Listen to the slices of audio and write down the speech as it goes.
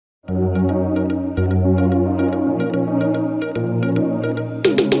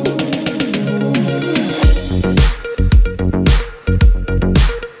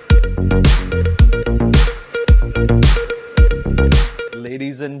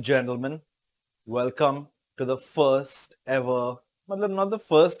and gentlemen, welcome to the first ever, मतलब not the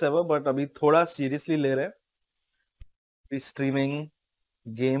first ever, but अभी थोड़ा seriously ले रहे हैं. We streaming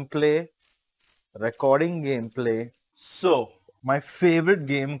gameplay, recording gameplay. So my favorite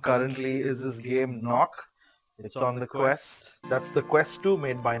game currently is this game Nock. It's on the Quest. That's the Quest 2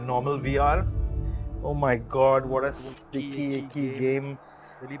 made by NormalVR. Oh my god, what a sticky, icky game.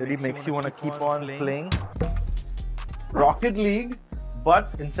 Really makes you want to keep on playing. Rocket League, but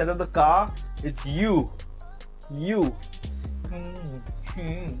instead of the car, it's you. You.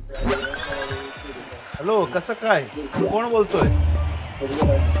 Hello, कसं काय? कोण बोलतोय?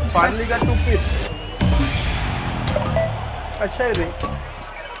 Parly का टूपिट. कशा आहे रे?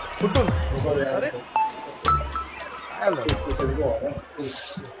 कुठून? अरे? Hello.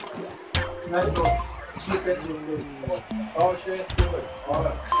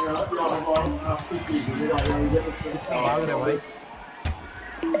 भाग रे भाई.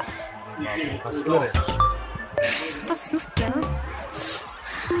 हसलं रे. Vad snackar han?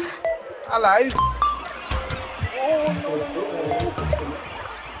 Alive. Oh no no no.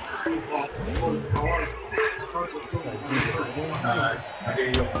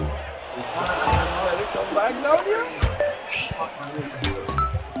 Let it come back down here.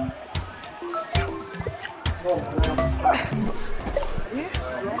 Yeah,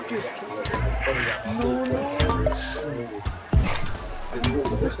 Rock is killed. No no.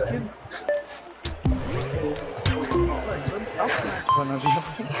 This kid.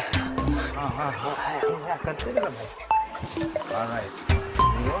 Alright.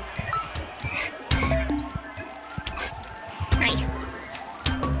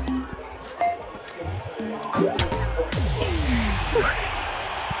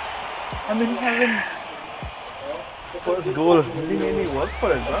 I'm in heaven. First goal really made me work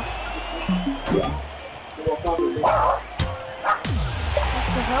for it, bro. What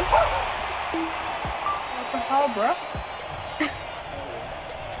the hell? What the hell, bro?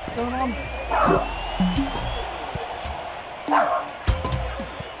 What's going on?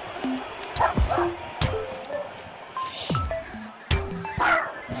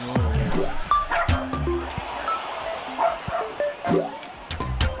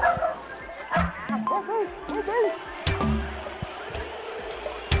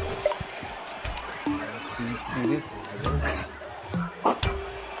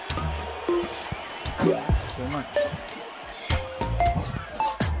 So much.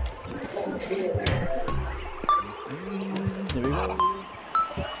 There we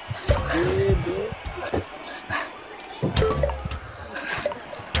go.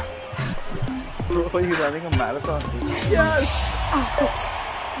 Bro, he's running a marathon. Yes!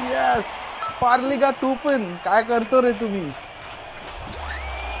 Yes! Farliga Tupin! काय करतो रे तुम्ही?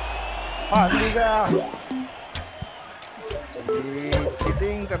 Farliga!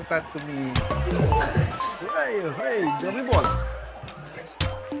 Cheating करतात तुम्ही. Hey, dummy ball.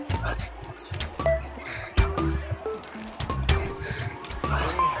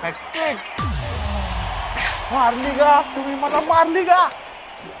 Hectic. मारली का? तुम्ही मला मारली का?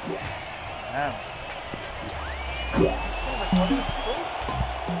 Damn.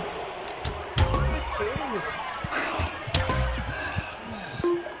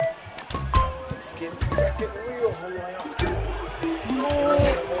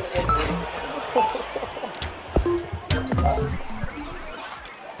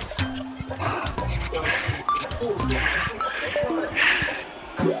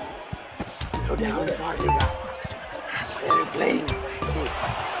 Slow down, Farliga. Why are you playing this?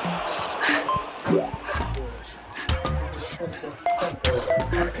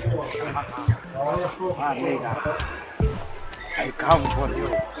 Farliga, I come for you.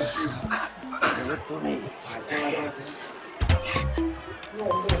 Give it to me, Farliga.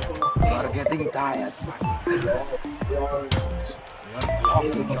 You are getting tired, Farliga. You are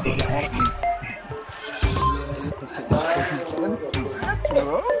talking softly. That's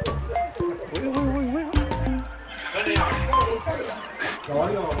bro. Wait.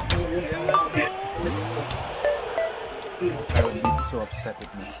 I will be so upset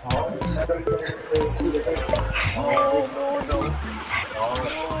with me. Oh no.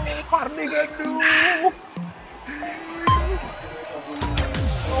 Farliga, no.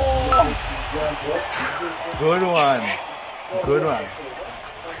 Oh. Good one.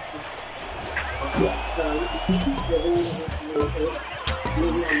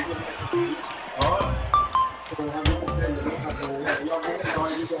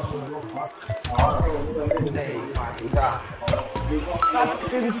 Hey, Farliga. Not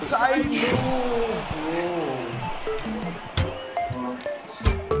inside you.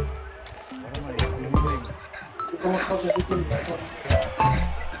 What am I doing?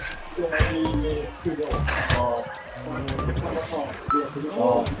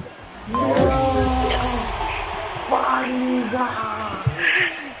 Paniga!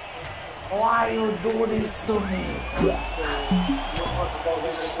 Why you do this to me?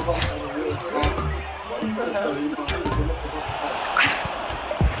 What the hell?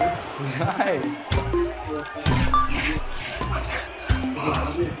 This guy.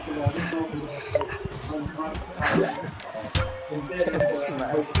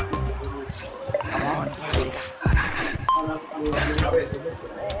 Smash. Come on, Paniga.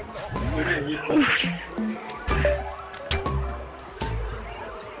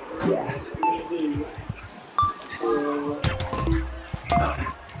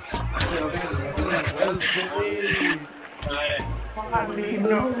 Finally,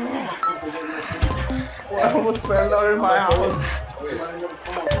 no. I almost fell out in my house.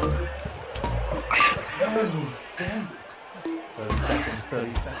 30 seconds,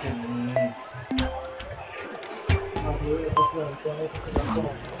 30 seconds.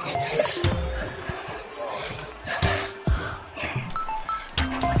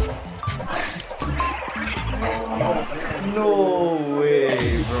 No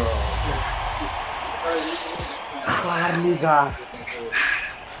way, bro. Paniga.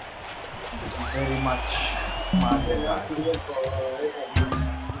 Very much Paniga.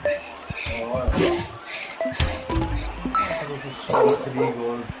 I'm supposed to score 3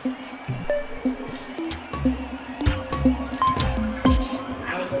 goals.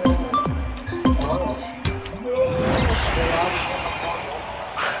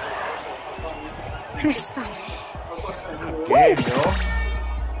 Nästan. Okay, bro.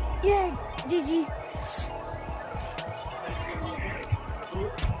 Yeah, GG.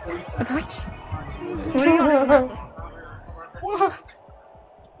 Tack. Vad är det jag som alltså? What?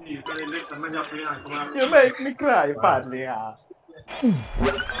 You make me cry, Paniga.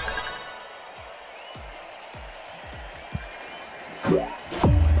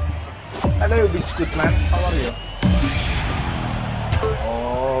 Hello, Biscuit Man. How are you?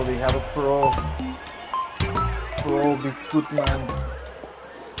 Oh, we have a pro Biscuit Man.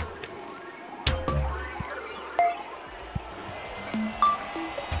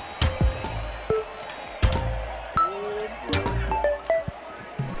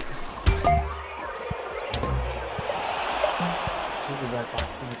 Who is that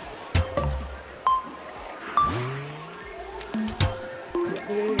passing?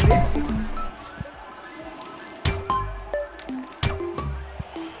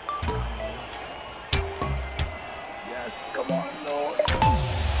 Yes, come on, no. Oh,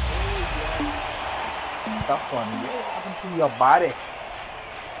 yes. Tough one. What happened to your body?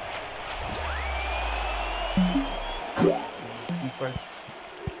 First.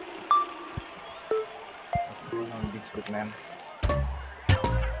 What's going on, Biscuit Man?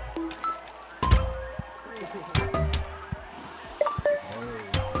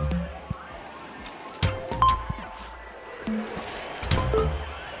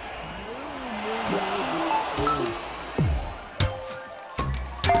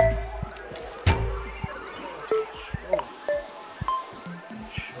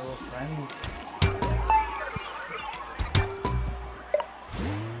 Sure, friend.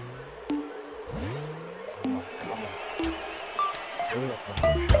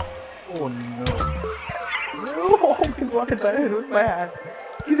 Oh no. No, my God, I hit my hand.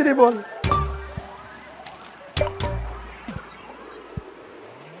 किधर है ball?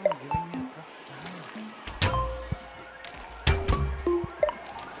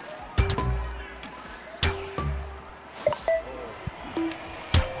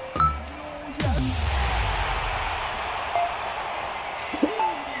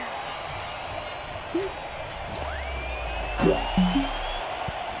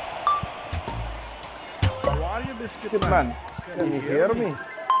 How are you, Biscuit Man, can you hear me?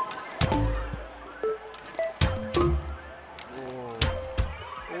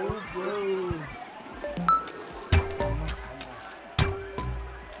 Oh, bro.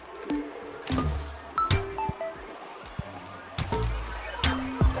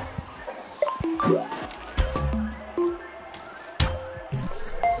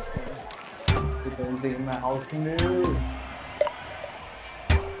 Building my house new.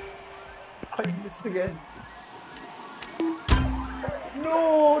 I missed again.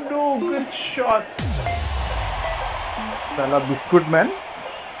 No, good shot. साला biscuit man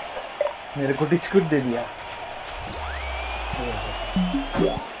मेरे को biscuit दे दिया.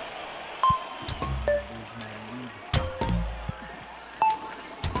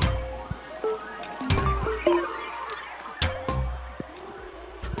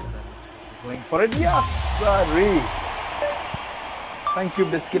 Going for it, yes, sorry. Thank you,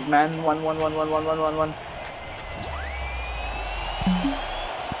 Biscuit Man. 1.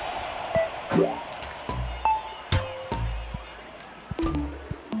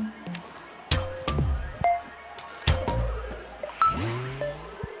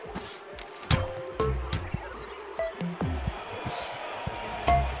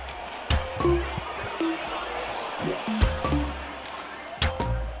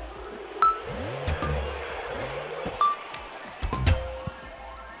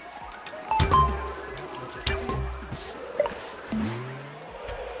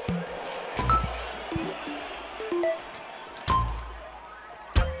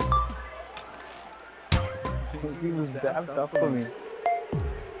 This is damn tough for me.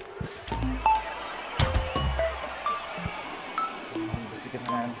 Biscuit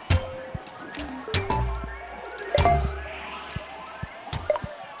Man.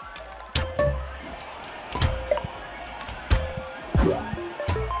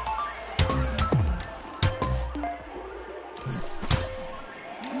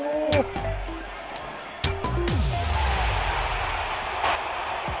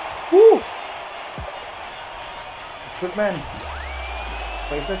 Woo! Good man.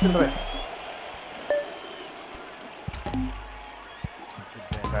 पैसा चल रहा है.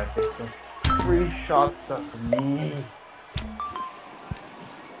 I take some free shots of me.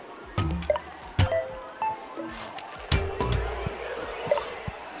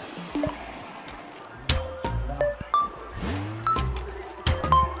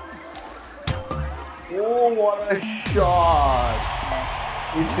 Oh, what a shot!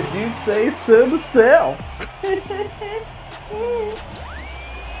 Did you say so yourself? Good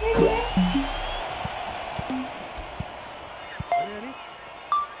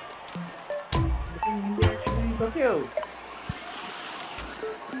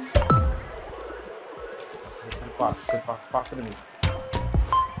pass it to me.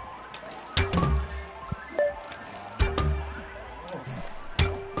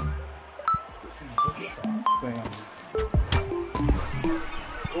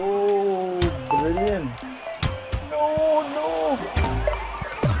 Oh, brilliant. No.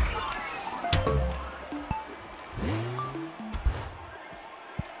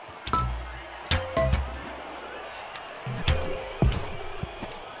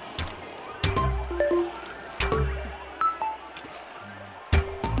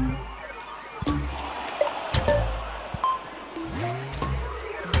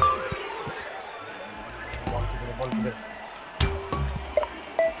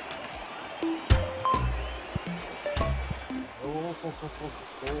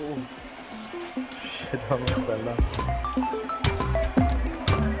 Shit, I'm gonna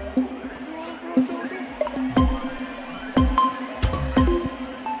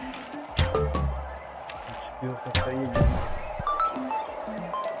भी हो सकता है ये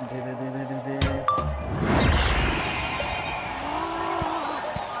दे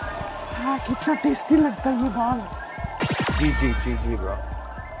हाँ कितना टेस्टी लगता है ये ball ji bro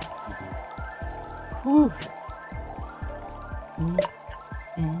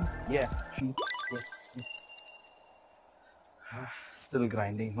yeah still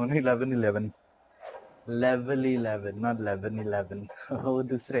grinding only 11 level 11 not 11 वो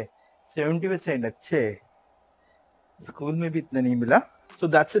दूसरे 70% अच्छे स्कूल में भी इतना नहीं मिला. So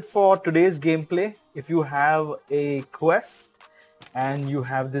that's it for today's gameplay. If you have a quest and you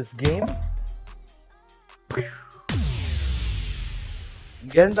have this game,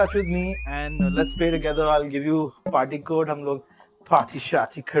 get in touch with me and let's play together. I'll give you party code. हम लोग party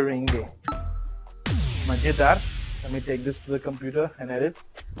शाटी करेंगे. मजेदार. Let me take this to the computer and edit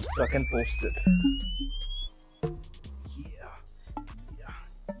so I can post it.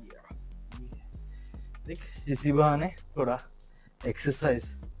 देख इसी बहाने थोड़ा exercise.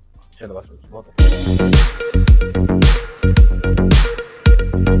 चलो बस बहुत है.